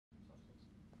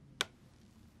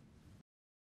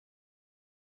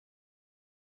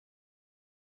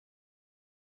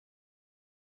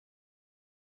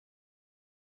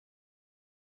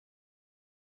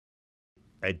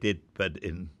I did, but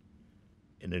in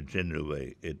a general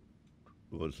way. It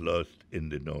was lost in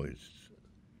the noise.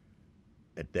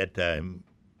 At that time,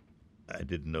 I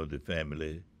didn't know the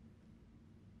family,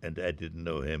 and I didn't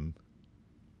know him,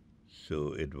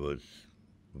 so it was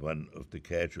one of the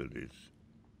casualties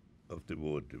of the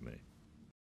war to me.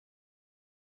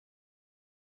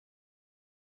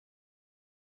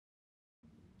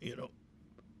 You know,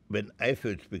 when I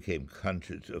first became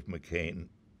conscious of McCain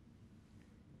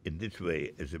in this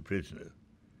way as a prisoner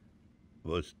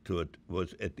was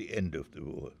at the end of the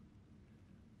war.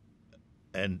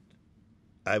 And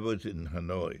I was in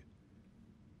Hanoi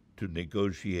to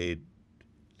negotiate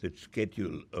the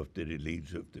schedule of the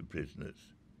release of the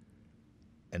prisoners.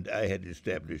 And I had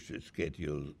established a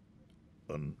schedule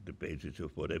on the basis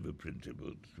of whatever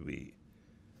principles we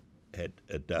had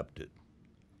adopted.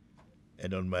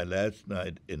 And on my last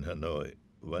night in Hanoi,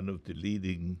 one of the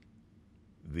leading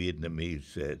Vietnamese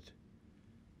said,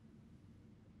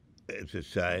 as a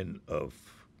sign of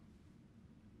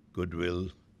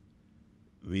goodwill,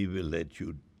 we will let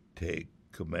you take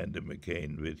Commander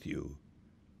McCain with you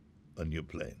on your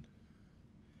plane.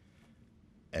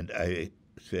 And I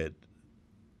said,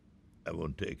 I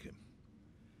won't take him.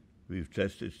 We've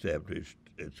just established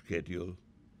a schedule,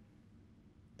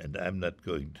 and I'm not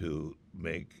going to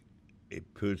make a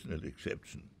personal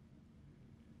exception.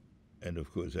 And of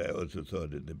course, I also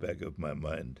thought in the back of my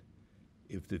mind,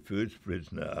 if the first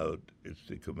prisoner out is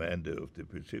the commander of the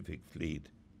Pacific Fleet,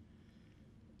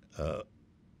 that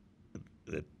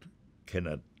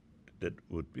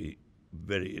would be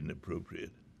very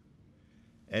inappropriate.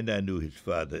 And I knew his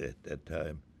father at that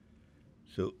time,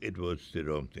 so it was the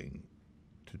wrong thing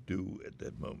to do at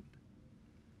that moment.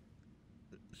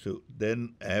 So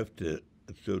then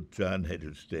so John had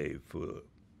to stay for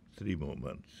 3 more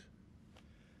months.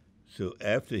 So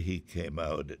after he came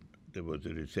out, there was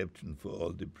a reception for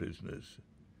all the prisoners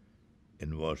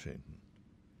in Washington.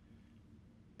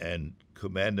 And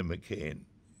Commander McCain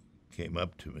came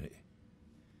up to me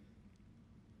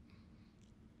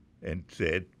and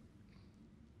said,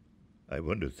 I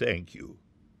want to thank you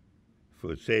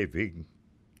for saving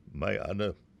my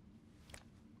honor.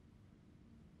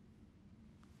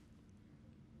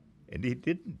 And he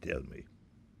didn't tell me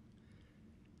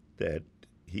that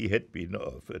he had been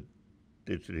offered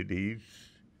this release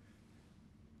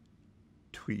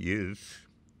 2 years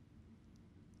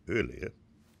earlier.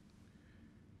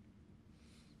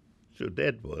 So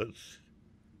that was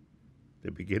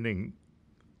the beginning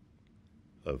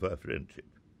of our friendship.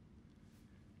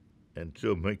 And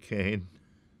so McCain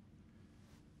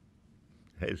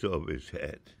has always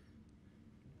had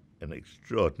an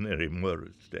extraordinary moral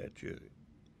stature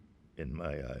in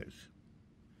my eyes.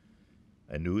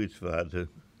 I knew his father.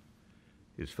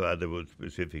 His father was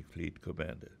Pacific Fleet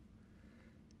commander.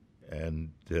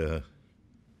 And it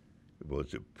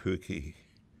was a perky,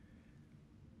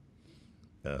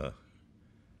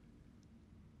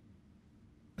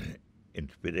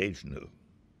 inspirational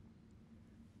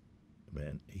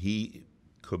man. He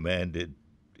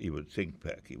was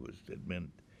think-pack,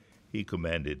 he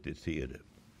commanded the theater.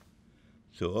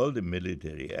 So all the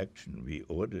military action we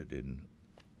ordered in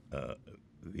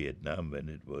Vietnam when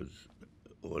it was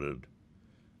ordered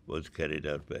was carried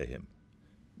out by him.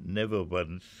 Never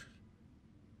once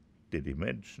did he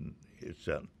mention his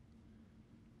son.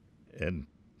 And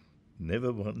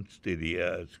never once did he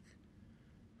ask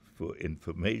for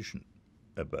information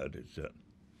about his son.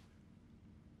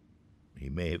 He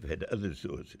may have had other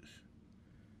sources,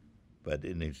 but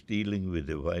in his dealing with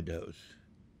the White House,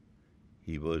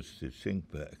 he was the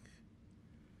think-pack.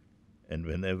 And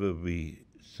whenever we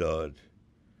thought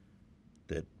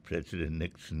that President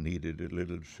Nixon needed a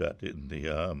little shot in the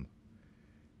arm,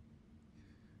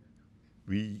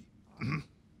 we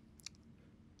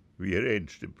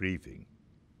arranged a briefing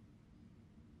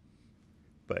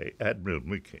by Admiral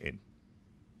McCain.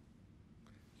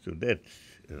 So that's,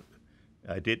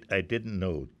 I didn't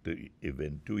know the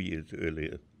event 2 years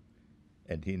earlier,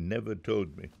 and he never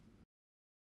told me.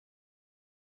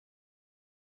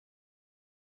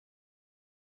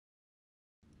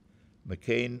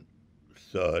 McCain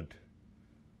thought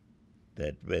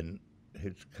that when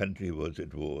his country was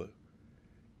at war,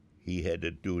 he had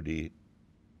a duty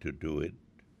to do it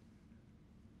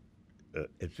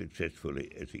as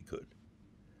successfully as he could.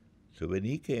 So when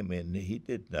he came in, he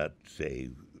did not say,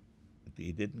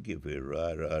 he didn't give a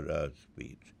rah-rah-rah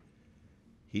speech.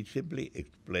 He simply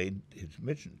explained his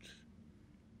missions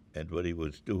and what he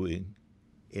was doing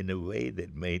in a way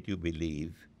that made you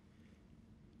believe,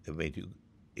 made you,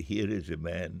 here is a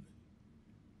man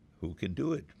who can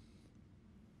do it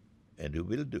and who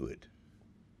will do it.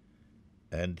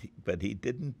 But he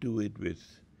didn't do it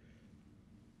with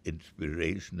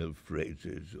inspirational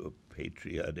phrases or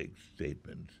patriotic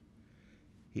statements.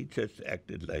 He just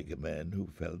acted like a man who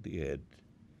felt he had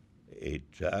a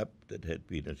job that had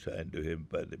been assigned to him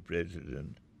by the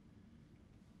president,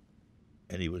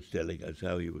 and he was telling us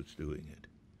how he was doing it.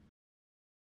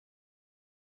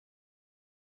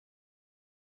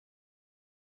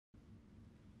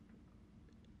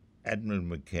 Admiral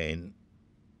McCain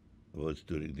was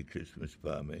during the Christmas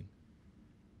bombing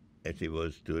as he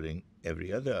was during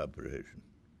every other operation.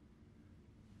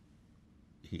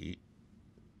 He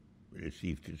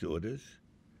received his orders,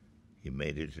 he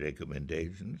made his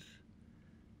recommendations,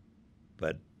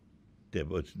 but there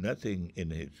was nothing in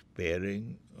his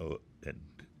bearing and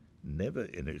never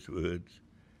in his words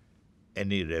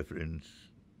any reference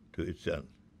to his son.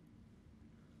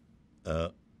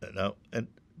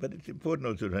 But it's important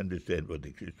also to understand what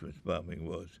the Christmas bombing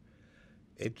was.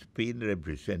 It's been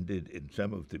represented in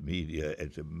some of the media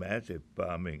as a massive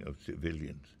bombing of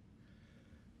civilians.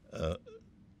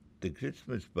 The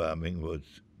Christmas bombing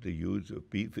was the use of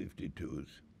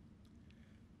B-52s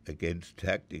against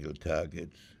tactical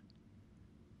targets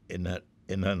in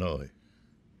Hanoi,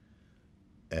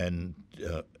 and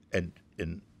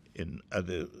in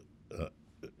other,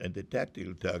 and the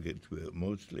tactical targets were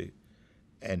mostly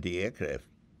anti-aircraft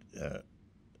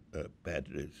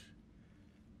batteries.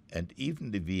 And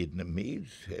even the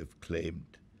Vietnamese have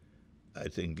claimed, I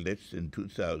think, less than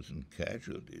 2,000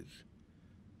 casualties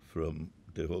from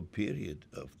the whole period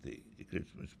of the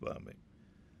Christmas bombing.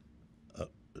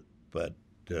 But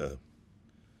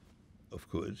of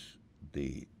course,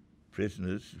 the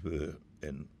prisoners were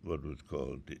in what was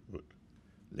called, what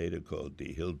later called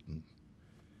the Hilton,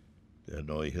 the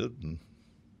Hanoi Hilton,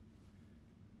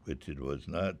 which it was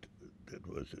not. That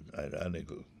was an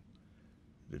ironical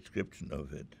description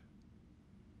of it.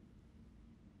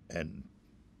 And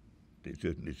they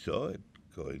certainly saw it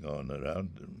going on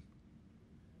around them.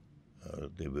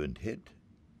 They weren't hit,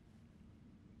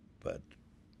 but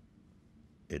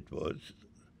it was.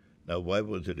 Now, why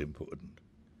was it important?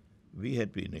 We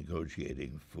had been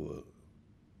negotiating for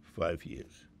 5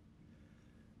 years,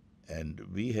 and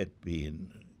we had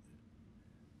been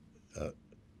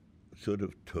sort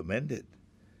of tormented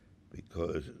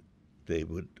because they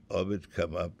would always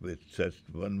come up with just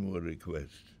one more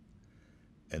request,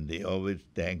 and they always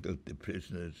dangled the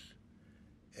prisoners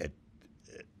at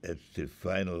the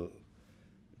final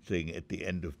thing at the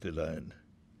end of the line.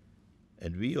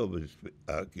 And we always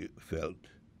felt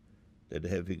that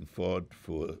having fought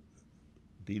for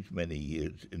these many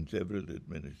years in several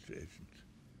administrations,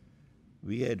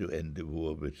 we had to end the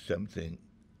war with something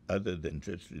other than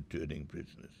just returning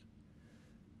prisoners.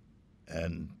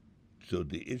 And so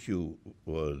the issue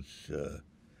was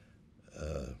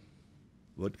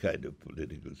what kind of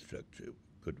political structure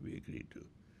could we agree to?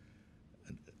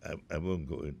 And I won't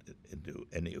go into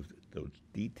any of those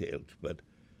details, but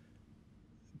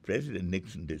President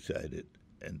Nixon decided,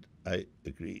 and I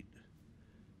agreed,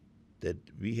 that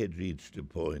we had reached a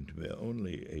point where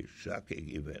only a shocking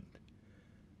event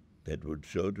that would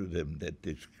show to them that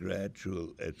this gradual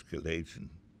escalation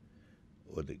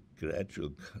or the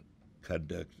gradual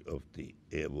conduct of the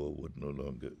air war would no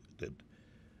longer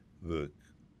work,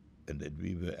 and that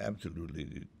we were absolutely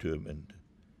determined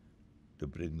to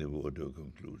bring the war to a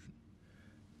conclusion.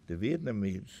 The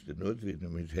North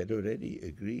Vietnamese had already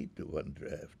agreed to one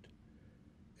draft,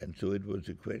 and so it was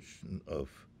a question of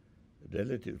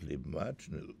relatively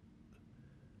marginal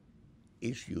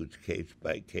issues case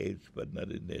by case, but not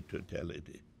in their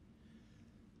totality.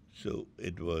 So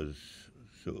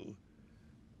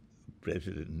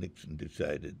President Nixon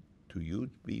decided to use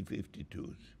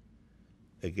B-52s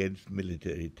against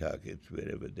military targets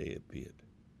wherever they appeared.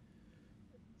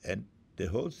 And the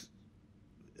whole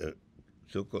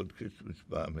so-called Christmas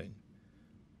bombing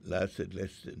lasted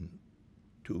less than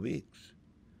 2 weeks.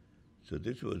 So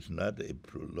this was not a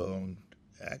prolonged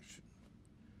action.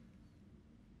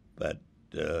 But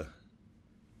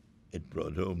it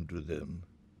brought home to them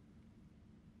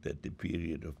that the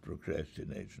period of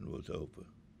procrastination was over.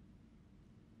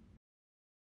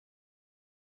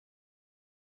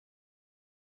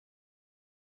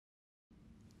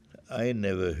 I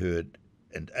never heard,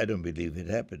 and I don't believe it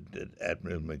happened, that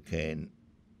Admiral McCain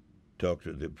talked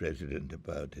to the president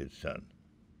about his son.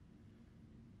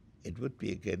 It would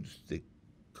be against the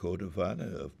code of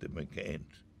honor of the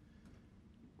McCains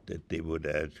that they would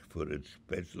ask for a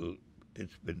special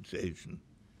dispensation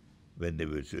when they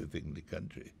were serving the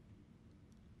country.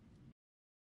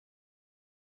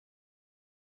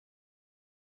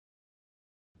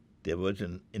 There was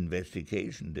an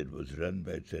investigation that was run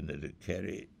by Senator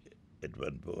Kerry at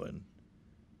one point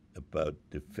about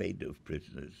the fate of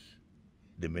prisoners,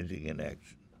 the missing in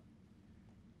action,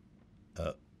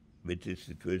 which is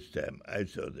the first time I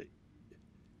saw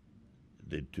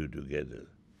the two together.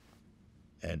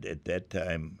 And at that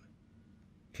time,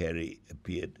 Kerry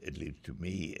appeared, at least to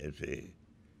me, as in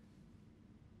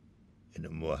a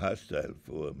more hostile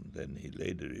form than he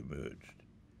later emerged.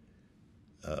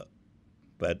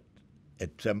 But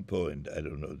at some point, I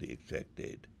don't know the exact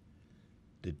date,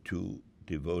 the two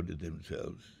devoted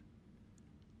themselves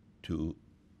to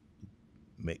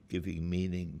giving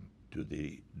meaning to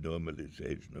the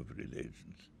normalization of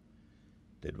relations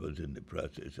that was in the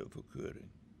process of occurring.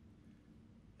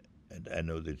 And I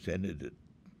know the Senator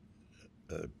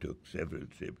took several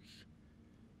trips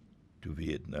to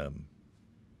Vietnam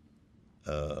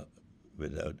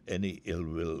without any ill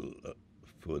will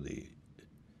for the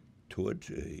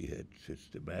torture he had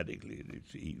systematically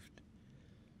received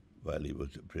while he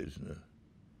was a prisoner.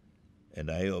 And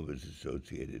I always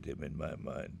associated him in my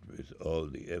mind with all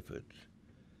the efforts,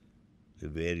 the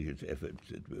various efforts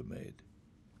that were made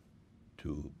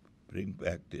to bring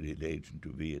back the relation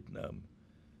to Vietnam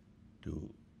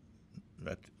to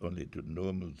not only to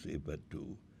normalcy, but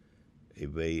to a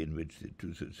way in which the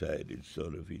two societies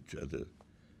thought of each other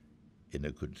in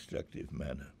a constructive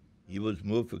manner. He was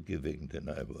more forgiving than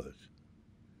I was.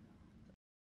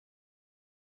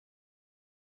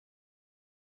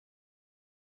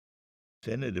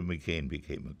 Senator McCain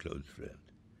became a close friend.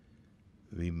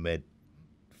 We met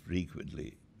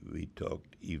frequently. We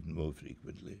talked even more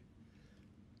frequently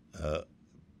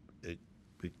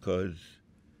because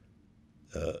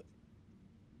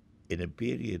in a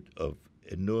period of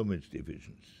enormous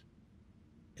divisions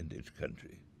in this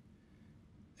country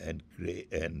and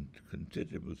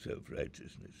considerable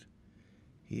self-righteousness,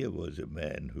 here was a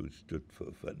man who stood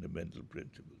for fundamental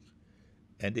principles.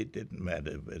 And it didn't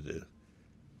matter whether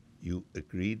you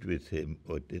agreed with him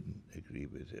or didn't agree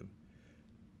with him.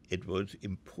 It was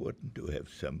important to have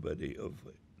somebody of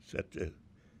such a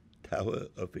tower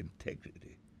of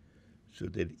integrity so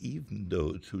that even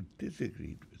those who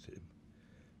disagreed with him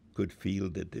could feel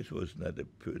that this was not a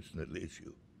personal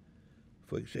issue.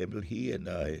 For example, he and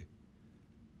I,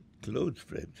 close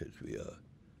friends as we are,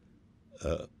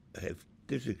 have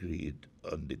disagreed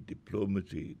on the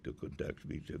diplomacy to conduct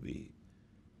vis-a-vis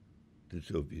the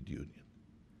Soviet Union.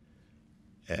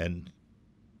 And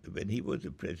when he was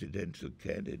a presidential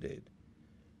candidate,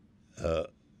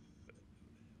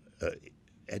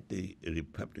 at the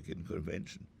Republican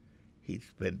convention, he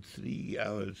spent 3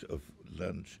 hours of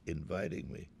lunch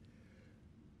inviting me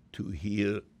to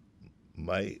hear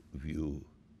my view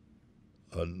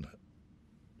on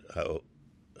how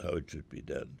it should be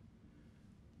done,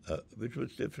 which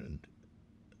was different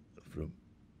from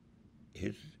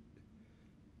his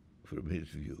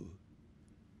view.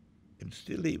 And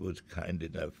still he was kind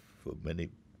enough for many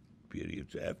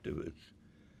periods afterwards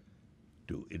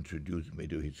to introduce me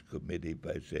to his committee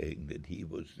by saying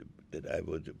that I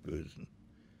was a person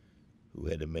who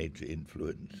had a major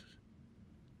influence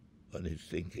on his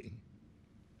thinking.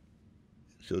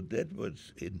 So that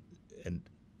was and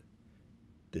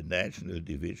the national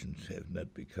divisions have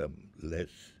not become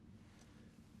less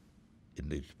in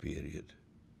this period.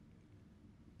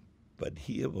 But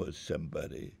here was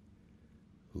somebody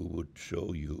who would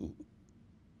show you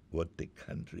what the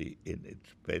country in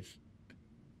its best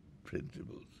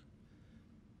principles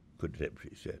could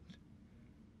represent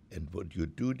and what your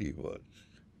duty was,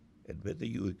 and whether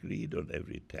you agreed on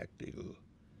every tactical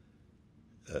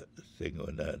thing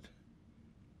or not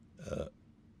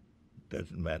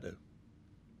doesn't matter.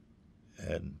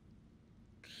 And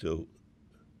so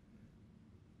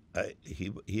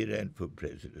he ran for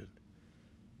president,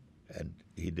 and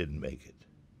he didn't make it.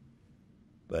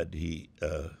 But he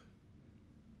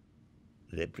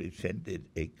represented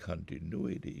a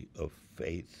continuity of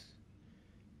faith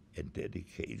and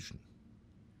dedication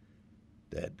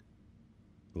that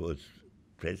was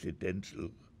presidential,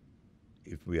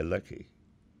 if we are lucky,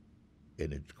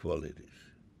 in its qualities,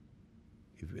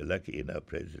 if we're lucky in our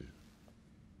president.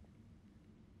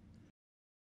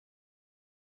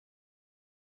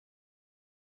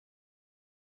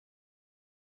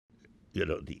 You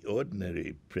know, the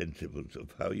ordinary principles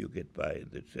of how you get by in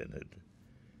the Senate,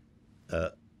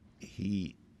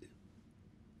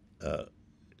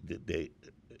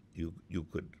 you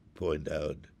could point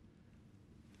out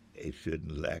a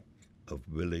certain lack of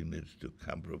willingness to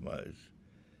compromise,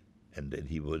 and that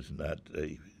he was not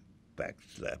a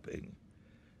backslapping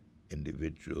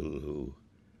individual who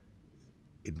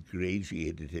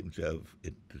ingratiated himself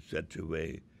into such a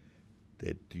way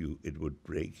that it would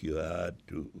break your heart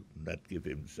to not give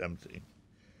him something.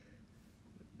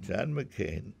 John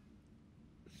McCain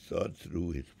thought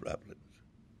through his problems,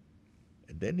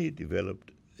 and then he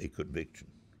developed a conviction.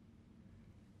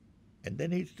 And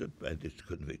then he stood by this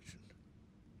conviction.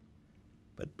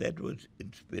 But that was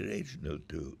inspirational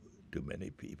to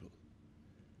many people.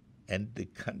 And the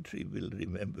country will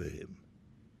remember him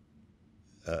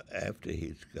after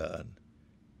he's gone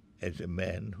as a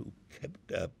man who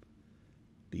kept up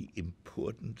the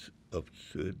importance of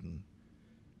certain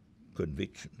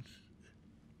convictions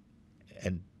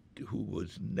and who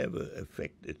was never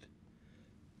affected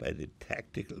by the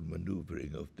tactical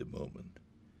maneuvering of the moment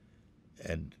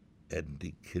and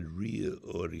the career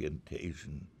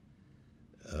orientation.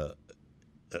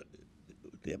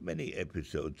 There are many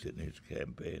episodes in his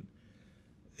campaign.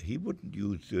 He wouldn't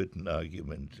use certain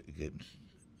arguments against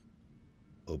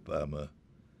Obama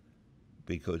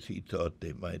because he thought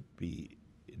they might be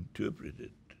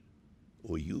interpreted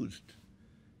or used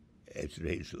as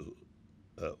racial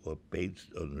or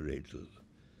based on racial.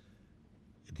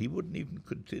 And he wouldn't even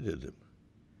consider them.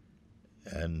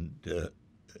 And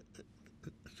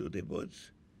so there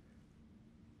was,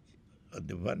 on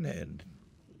the one hand,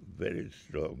 very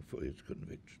strong for his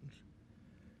convictions,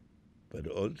 but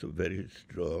also very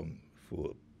strong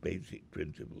for basic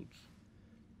principles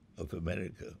of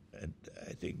America. And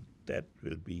I think that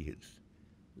will be his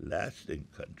lasting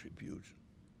contribution.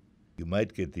 You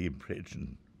might get the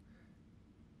impression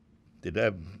that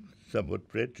I'm somewhat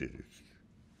prejudiced.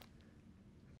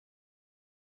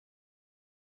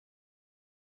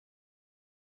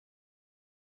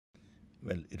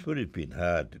 Well, it would have been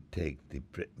hard to take the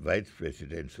vice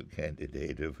presidential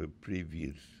candidate of a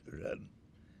previous run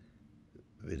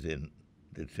within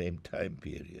the same time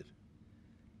period.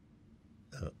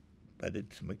 But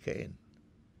it's McCain.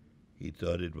 He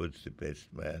thought it was the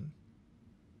best man.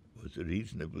 It was a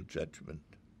reasonable judgment.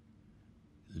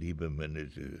 Lieberman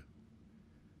is a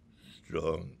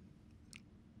strong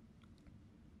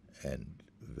and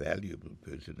valuable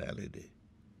personality.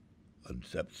 On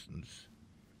substance,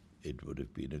 it would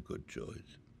have been a good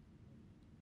choice.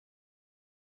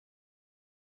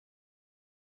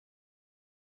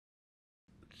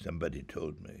 Somebody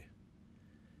told me,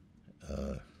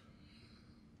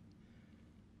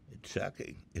 it's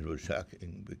shocking. It was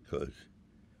shocking because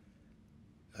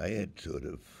I had sort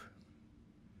of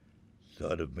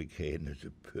thought of McCain as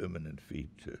a permanent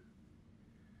feature.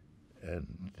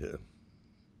 And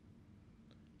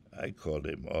I called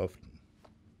him often.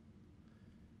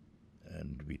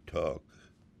 And we talk,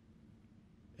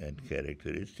 and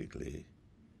characteristically,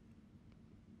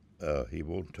 he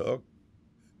won't talk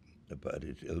about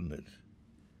his illness,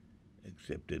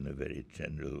 except in a very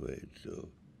general way. So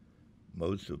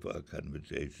most of our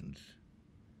conversations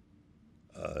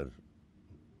are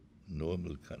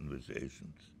normal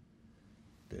conversations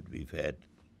that we've had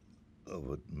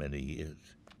over many years.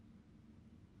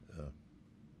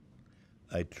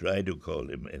 I try to call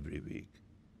him every week.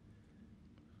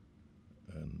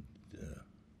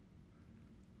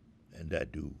 And I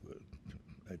do.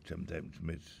 I sometimes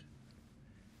miss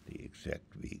the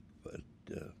exact week, but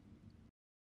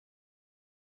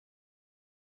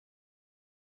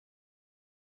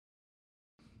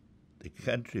the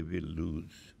country will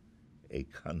lose a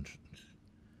conscience.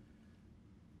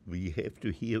 We have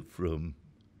to hear from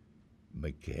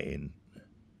McCain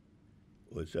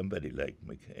or somebody like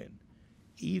McCain,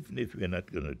 even if we're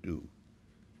not going to do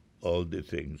all the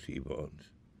things he wants,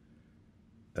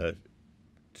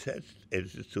 just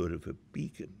as a sort of a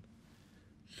beacon,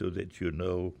 so that you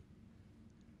know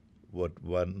what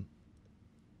one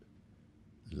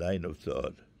line of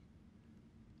thought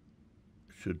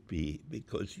should be,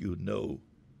 because you know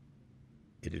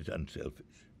it is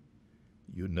unselfish.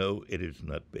 You know it is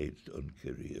not based on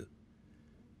career.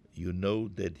 You know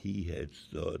that he has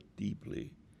thought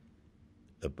deeply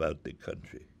about the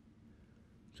country.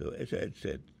 So as I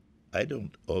said, I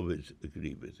don't always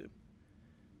agree with him,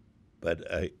 but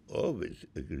I always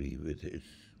agree with his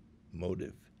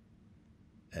motive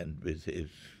and with his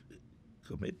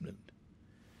commitment.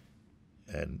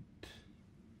 And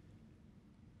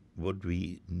what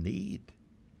we need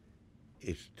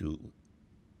is to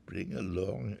bring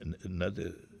along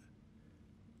another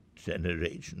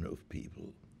generation of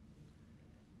people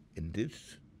in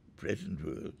this present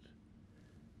world,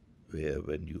 where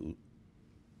when you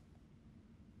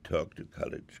talk to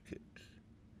college kids,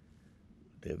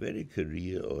 they're very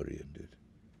career-oriented,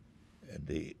 and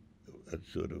they are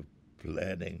sort of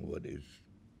planning what is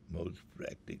most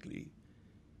practically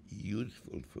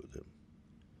useful for them.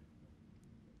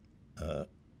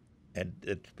 And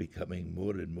that's becoming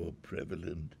more and more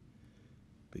prevalent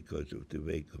because of the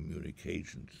way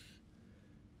communications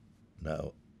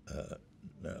now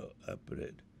now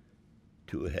operate,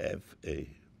 to have a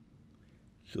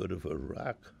sort of a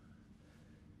rock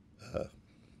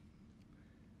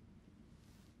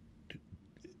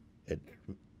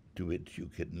to which you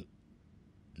can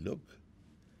look.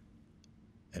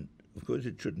 And of course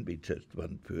it shouldn't be just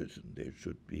one person. There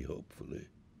should be hopefully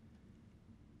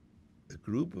a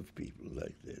group of people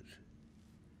like this.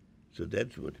 So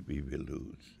that's what we will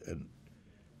lose. And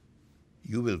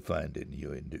you will find in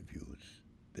your interviews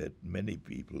that many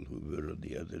people who were on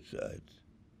the other side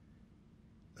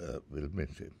will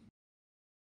miss him.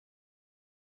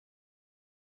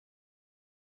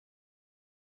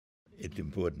 It's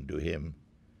important to him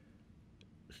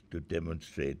to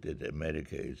demonstrate that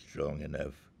America is strong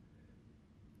enough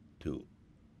to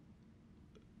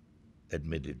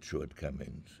admit its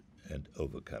shortcomings and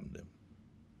overcome them.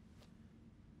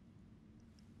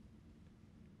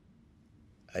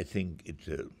 I think it's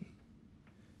an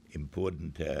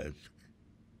important task.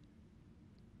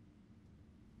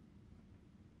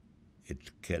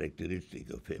 It's characteristic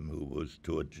of him, who was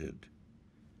tortured,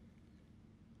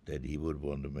 that he would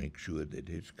want to make sure that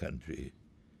his country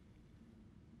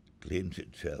cleans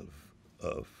itself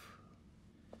of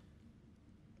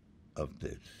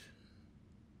this.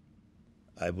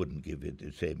 I wouldn't give it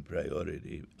the same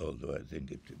priority, although I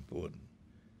think it's important.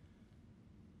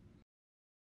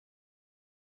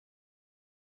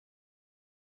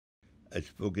 I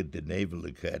spoke at the Naval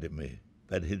Academy,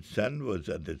 but his son was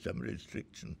under some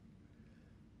restriction.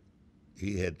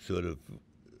 He had sort of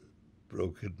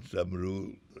broken some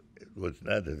rule. It was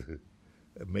not a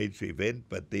major event,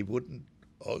 but they wouldn't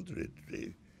alter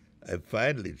it. I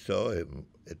finally saw him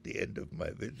at the end of my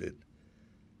visit,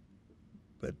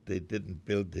 but they didn't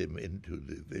build him into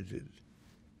the visit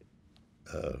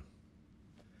the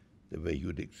way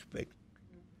you'd expect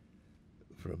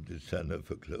from the son of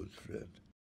a close friend.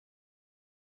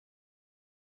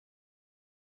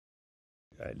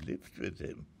 I lived with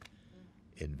him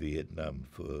in Vietnam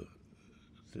for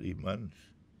 3 months,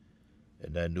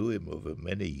 and I knew him over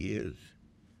many years.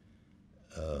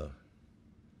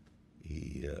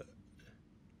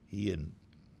 He and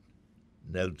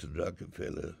Nelson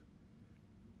Rockefeller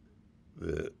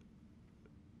were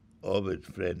always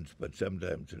friends, but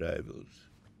sometimes rivals.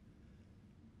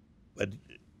 But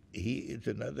he is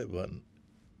another one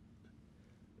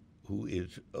who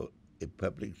is a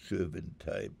public servant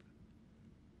type,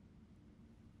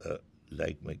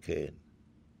 like McCain,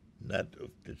 not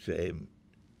of the same.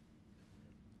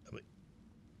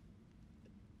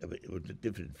 I mean, it was a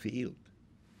different field,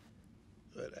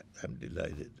 but I'm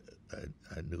delighted.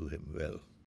 I knew him well.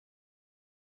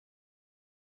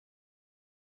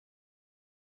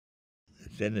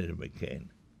 Senator McCain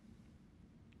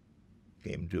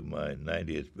came to my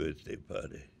 90th birthday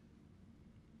party.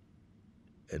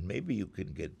 And maybe you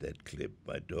can get that clip.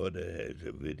 My daughter has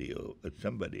a video, or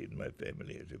somebody in my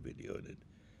family has a video of it.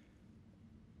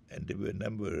 And there were a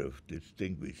number of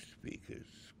distinguished speakers.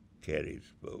 Kerry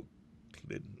spoke,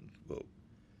 Clinton spoke,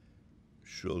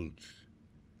 Schultz,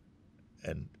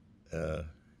 and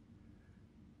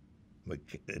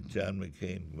John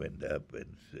McCain went up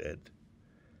and said,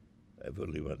 I have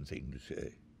only one thing to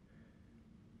say.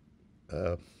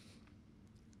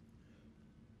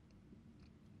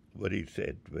 What he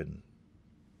said when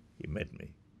he met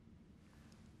me,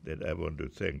 that I want to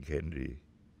thank Henry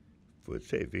for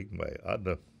saving my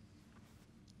honor,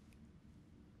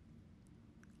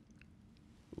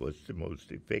 was the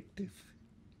most effective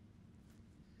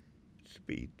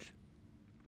speech.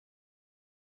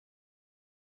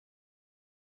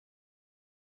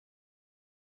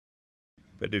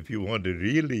 But if you want a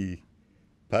really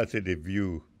positive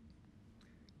view,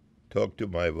 talk to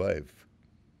my wife.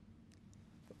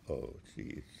 Oh, she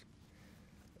is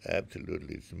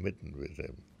absolutely smitten with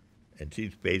him. And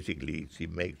she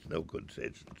makes no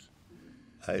concessions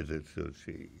either, so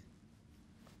she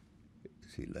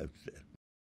loves that.